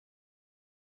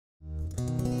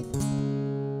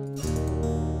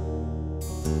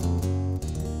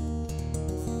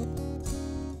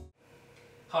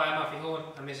Hi, I'm Alfie Horne,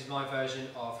 and this is my version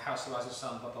of House of Rising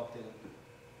Sun by Bob Dylan.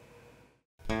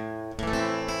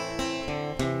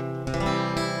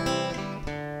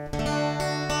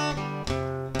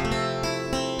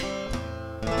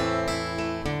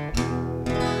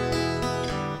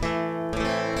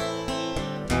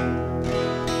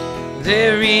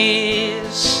 There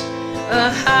is a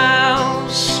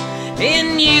house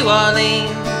in New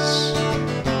Orleans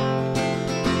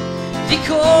they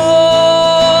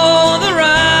call the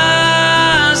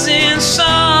Rising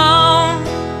Sun,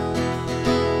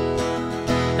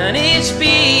 and it's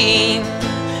been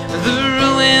the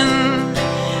ruin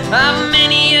of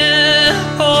many a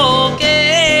poor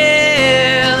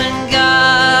girl. And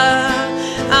God,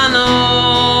 I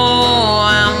know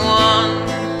I'm one.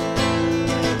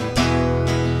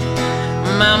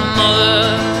 My mother,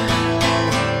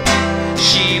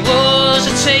 she was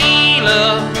a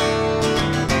tailor.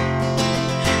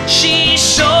 She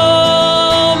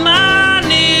sold my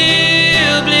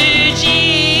new blue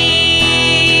jeans.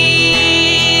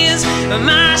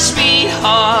 My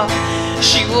sweetheart,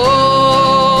 she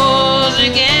was a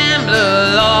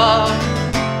gambler, Lord,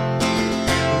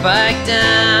 back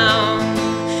down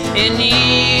in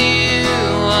New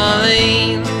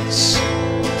Orleans.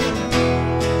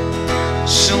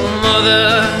 So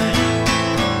mother,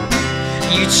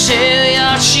 you tell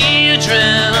your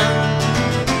children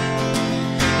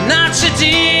not to do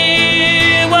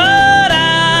what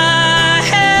I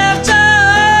have done,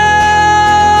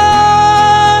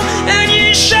 and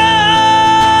you show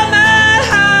that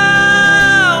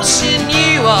house in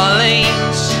New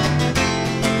Orleans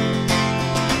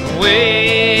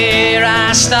where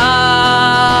I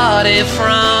started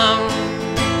from.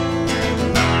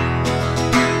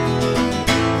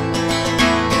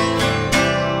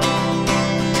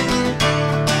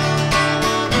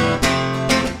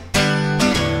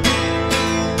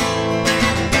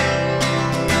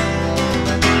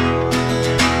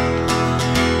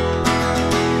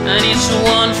 And it's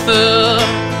 1 foot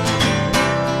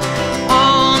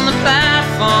on the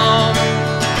platform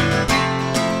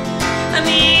and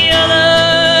the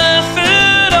other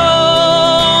foot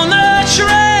on the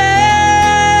train,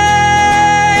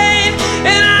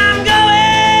 and I'm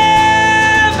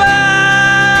going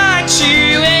back to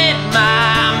end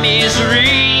my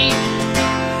misery,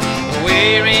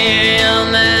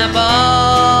 wearing that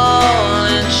ball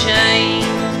and chain.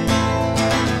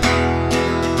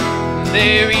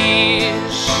 There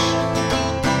is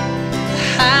a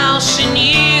house in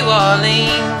New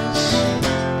Orleans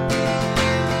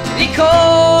they call